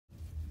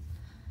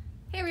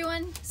Hey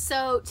everyone,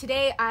 so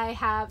today I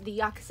have the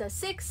Yakuza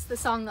 6, the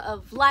Song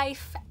of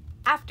Life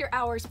After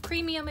Hours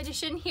Premium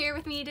Edition here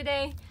with me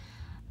today.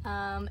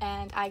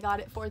 And I got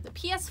it for the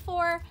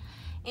PS4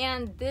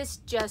 and this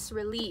just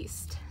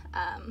released.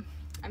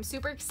 I'm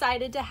super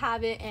excited to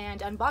have it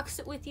and unbox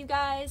it with you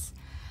guys.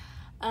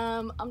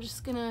 I'm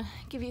just gonna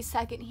give you a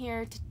second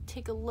here to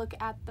take a look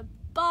at the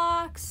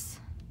box.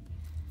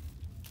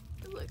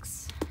 It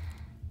looks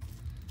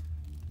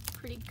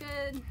pretty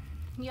good.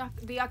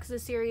 The Yakuza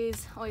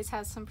series always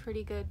has some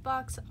pretty good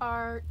box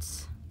art,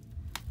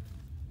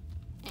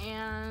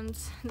 and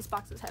this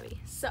box is heavy.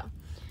 So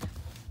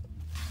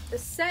the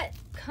set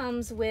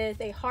comes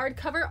with a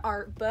hardcover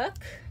art book,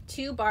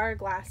 2 bar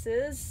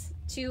glasses,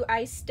 2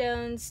 ice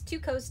stones, 2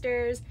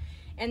 coasters,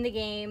 and the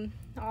game,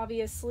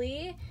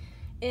 obviously,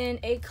 in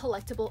a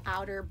collectible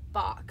outer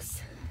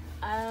box.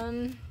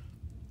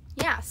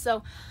 Yeah,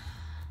 so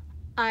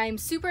I'm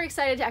super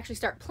excited to actually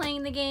start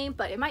playing the game,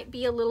 but it might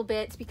be a little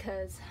bit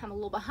because I'm a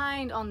little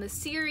behind on the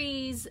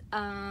series.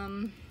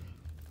 I'm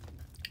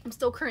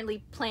still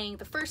currently playing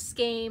the first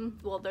game,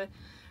 well, the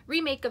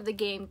remake of the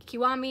game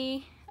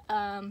Kiwami,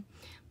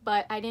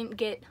 but I didn't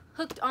get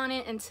hooked on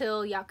it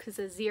until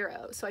Yakuza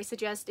 0. So I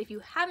suggest if you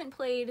haven't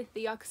played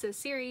the Yakuza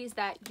series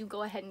that you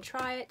go ahead and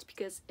try it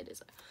because it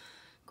is a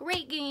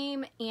great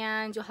game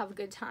and you'll have a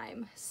good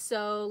time.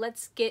 So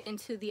let's get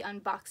into the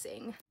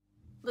unboxing.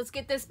 Let's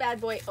get this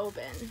bad boy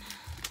open.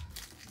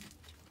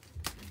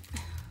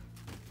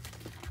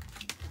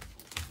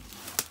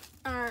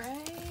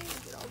 Alright,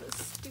 get all this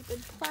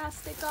stupid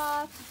plastic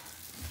off.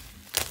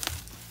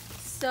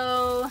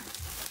 So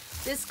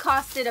this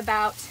costed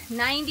about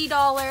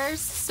 $90,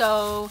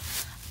 so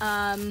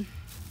I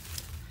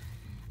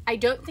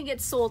don't think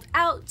it's sold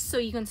out, so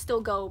you can still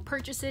go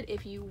purchase it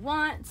if you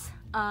want.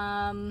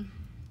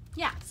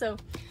 Yeah, so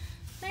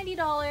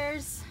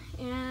 $90,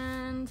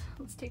 and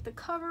let's take the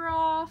cover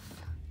off.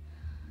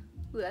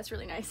 Ooh, that's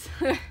really nice.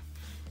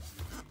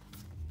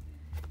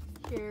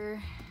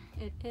 Here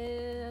it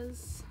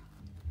is.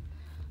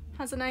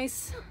 Has a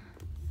nice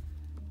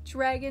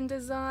dragon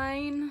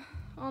design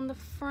on the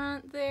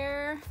front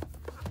there.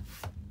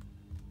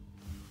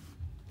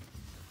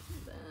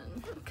 And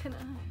then it kind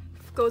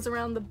of goes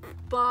around the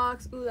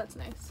box. Ooh, that's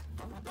nice.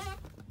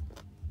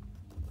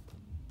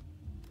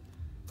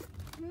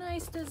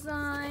 Nice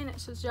design. It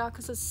says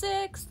Yakuza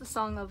 6, the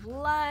Song of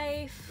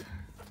Life.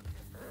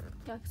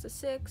 Yakuza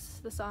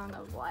 6, the Song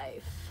of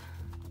Life.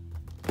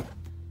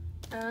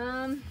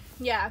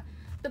 Yeah,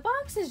 the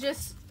box is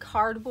just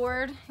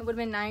cardboard. It would have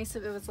been nice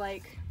if it was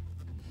like,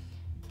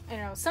 I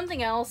don't know,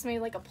 something else, maybe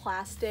like a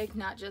plastic,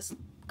 not just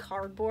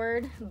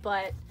cardboard,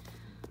 but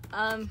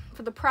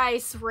for the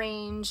price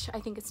range,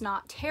 I think it's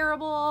not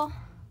terrible.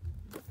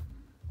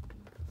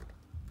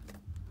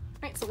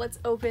 Alright, so let's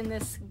open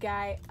this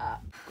guy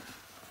up.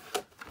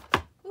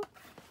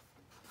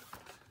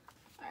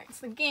 Alright,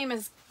 so the game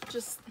is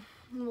just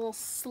a little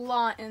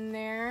slot in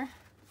there.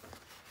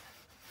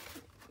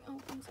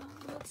 Opens up.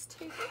 Let's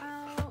take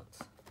out.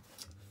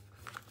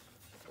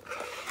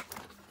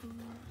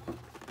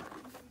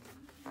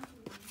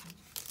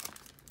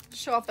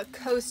 Show off the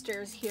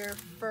coasters here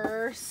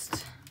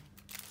first.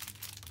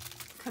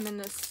 Come in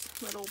this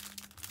little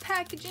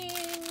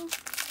packaging.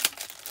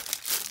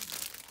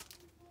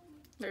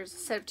 There's a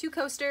set of 2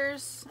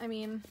 coasters. I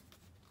mean,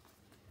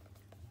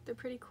 they're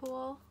pretty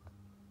cool.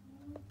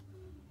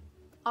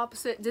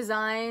 Opposite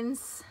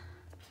designs.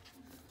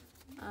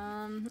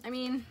 I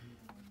mean,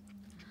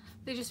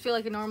 they just feel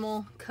like a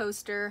normal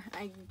coaster,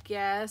 I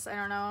guess. I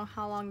don't know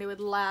how long they would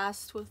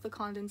last with the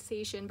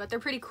condensation, but they're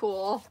pretty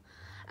cool.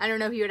 I don't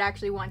know if you would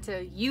actually want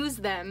to use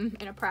them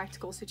in a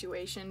practical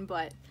situation,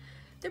 but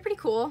they're pretty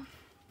cool.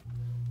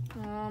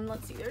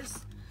 Let's see,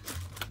 there's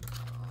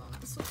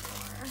some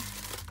more.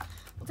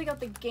 We'll take out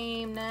the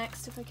game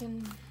next, if I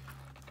can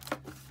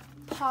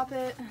pop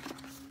it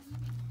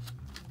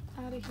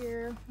out of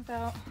here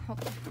without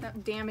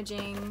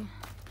damaging.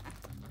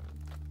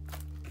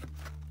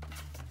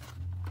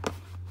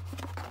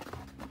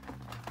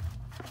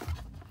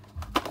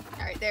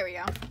 Alright, there we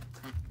go.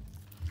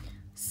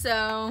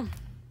 So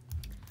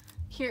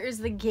here is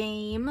the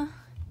game.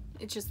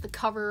 It's just the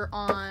cover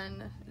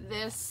on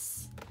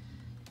this,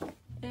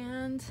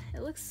 and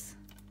it looks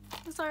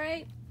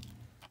alright.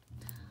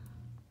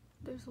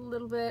 There's a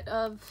little bit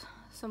of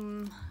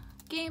some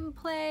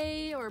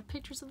gameplay or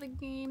pictures of the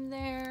game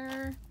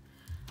there.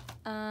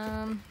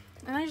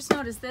 And I just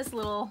noticed this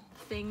little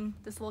thing,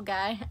 this little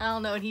guy. I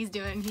don't know what he's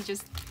doing. He's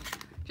just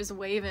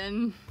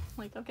waving.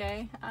 Like,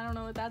 okay, I don't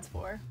know what that's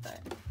for,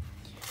 but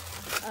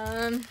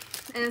and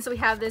then so we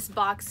have this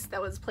box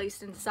that was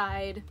placed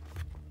inside.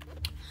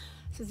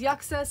 This is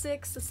Yakuza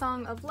 6, the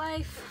Song of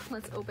Life.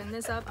 Let's open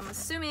this up. I'm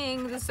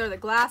assuming these are the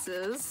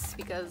glasses,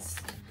 because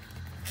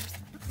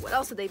what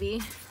else would they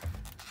be?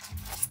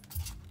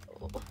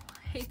 Oh,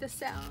 I hate the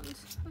sound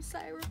of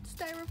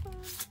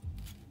styrofoam.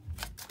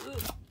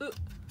 Ugh, ugh.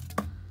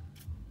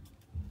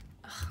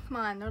 Oh, come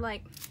on, they're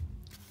like,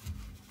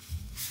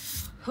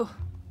 oh.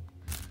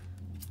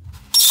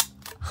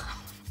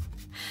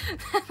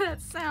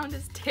 That sound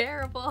is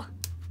terrible.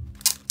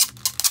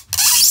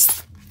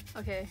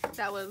 Okay,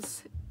 that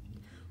was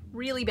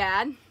really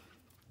bad.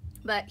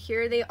 But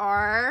here they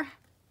are,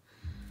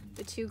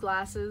 the two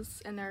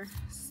glasses, and they're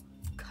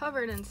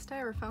covered in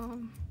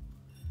styrofoam.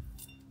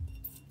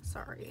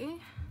 Sorry.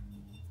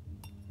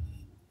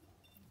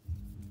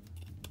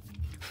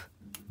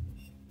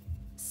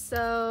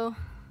 So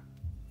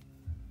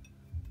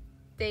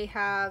they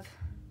have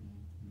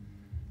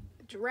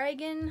a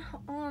dragon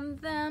on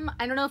them.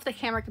 I don't know if the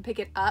camera can pick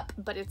it up,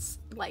 but it's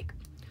like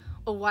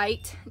a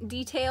white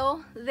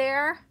detail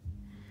there.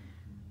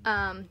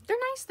 They're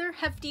nice, they're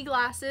hefty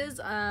glasses.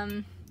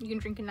 You can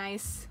drink a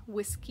nice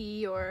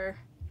whiskey or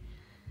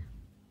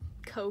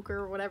Coke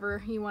or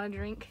whatever you want to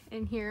drink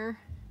in here.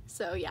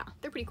 So yeah,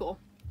 they're pretty cool.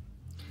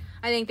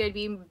 I think they'd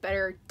be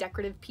better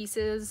decorative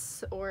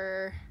pieces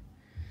or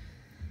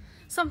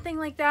something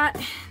like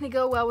that. They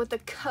go well with the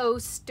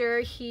coaster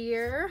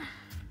here.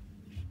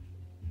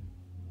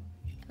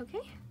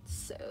 Okay,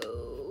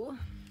 so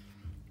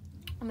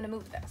I'm gonna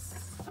move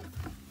this.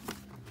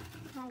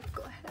 I'll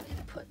go ahead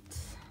and put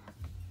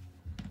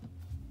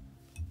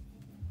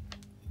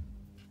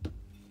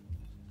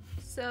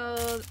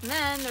so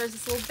then there's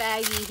this little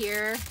baggie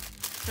here.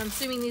 I'm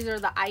assuming these are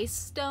the ice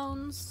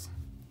stones.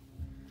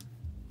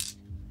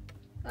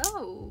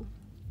 Oh,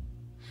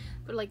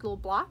 but like little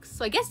blocks.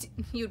 So I guess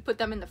you would put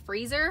them in the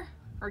freezer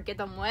or get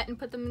them wet and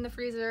put them in the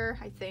freezer,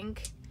 I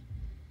think.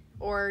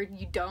 Or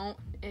you don't,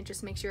 it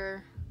just makes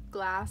your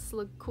glass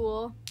look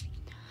cool.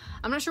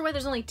 I'm not sure why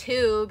there's only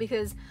two,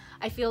 because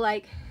I feel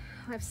like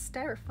I have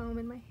styrofoam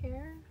in my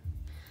hair.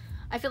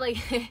 I feel like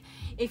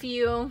if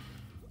you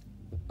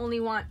only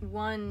want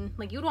one,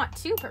 like you'd want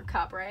two per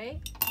cup, right?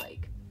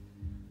 Like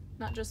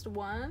not just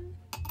one.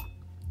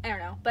 I don't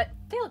know, but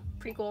they look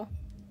pretty cool.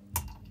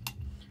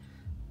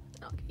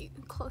 I'll get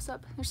you close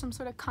up. There's some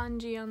sort of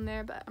kanji on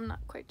there, but I'm not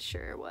quite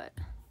sure what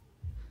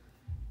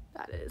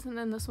that is. And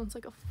then this one's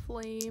like a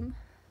flame.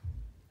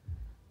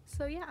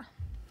 So yeah,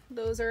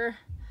 those are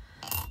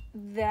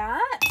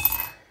that.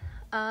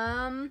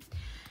 And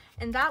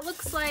that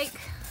looks like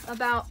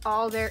about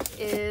all there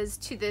is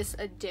to this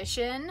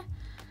edition.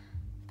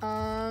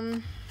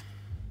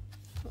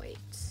 Wait.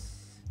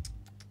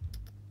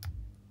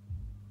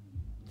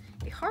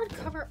 A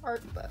hardcover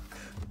art book.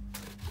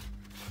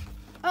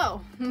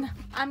 Oh,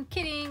 I'm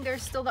kidding.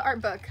 There's still the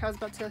art book. I was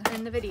about to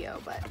end the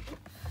video, but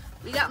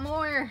we got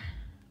more.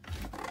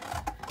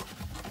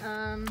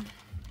 Put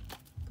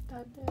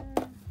that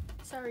there.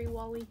 Sorry,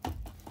 Wally.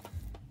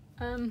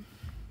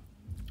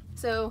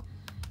 So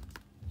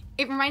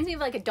it reminds me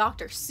of like a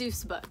Dr.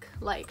 Seuss book.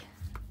 Like,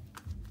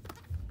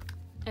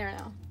 I don't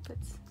know.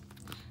 That's,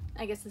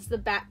 I guess this is the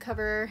back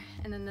cover,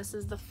 and then this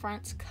is the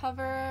front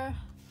cover.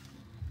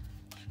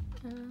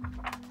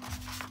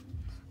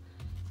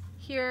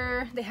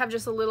 Here they have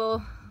just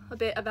a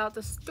bit about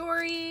the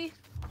story,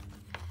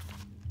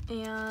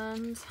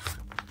 and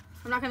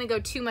I'm not going to go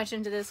too much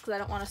into this because I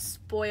don't want to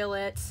spoil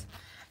it.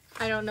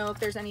 I don't know if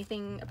there's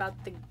anything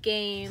about the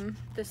game.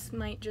 This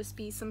might just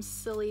be some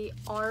silly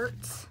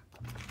art.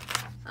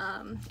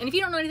 And if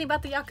you don't know anything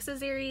about the Yakuza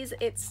series,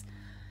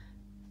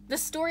 the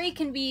story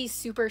can be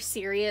super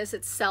serious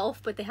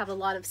itself, but they have a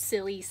lot of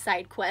silly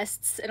side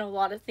quests and a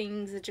lot of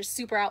things that are just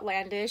super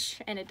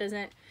outlandish, and it's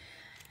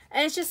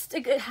just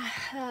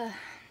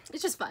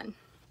it's just fun.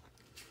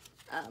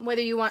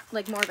 Whether you want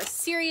like more of a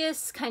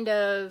serious kind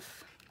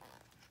of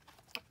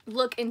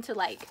look into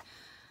like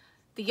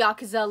the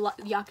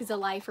Yakuza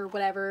life or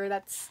whatever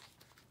that's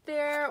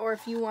there, or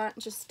if you want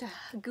just to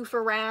goof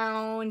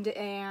around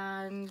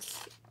and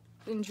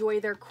enjoy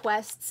their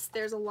quests,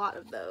 there's a lot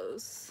of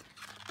those.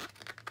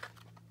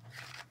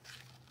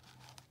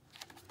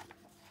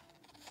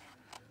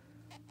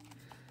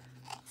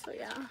 So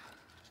yeah,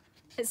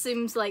 it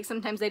seems like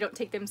sometimes they don't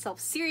take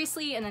themselves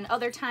seriously, and then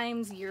other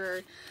times you're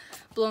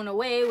blown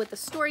away with the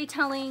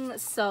storytelling,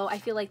 so I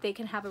feel like they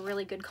can have a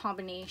really good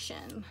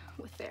combination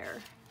with their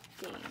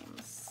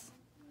games.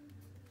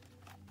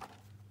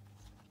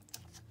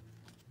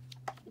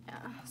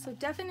 Yeah, so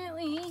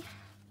definitely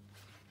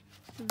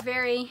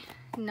very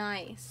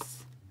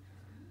nice.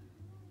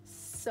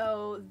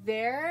 So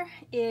there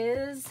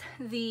is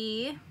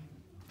the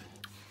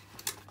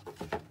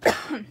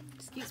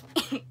excuse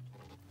me,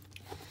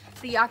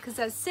 the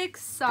Yakuza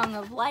 6 Song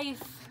of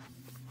Life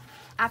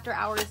After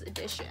Hours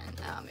edition.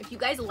 If you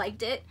guys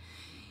liked it,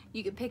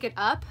 you could pick it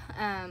up.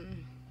 I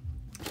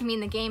mean,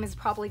 the game is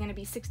probably going to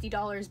be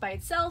 $60 by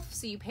itself,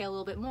 so you pay a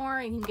little bit more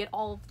and you can get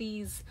all of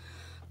these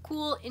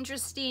cool,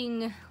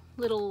 interesting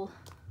little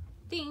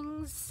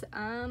things.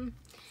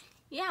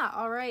 Yeah,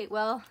 alright,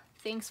 well,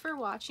 thanks for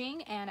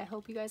watching, and I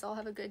hope you guys all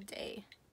have a good day.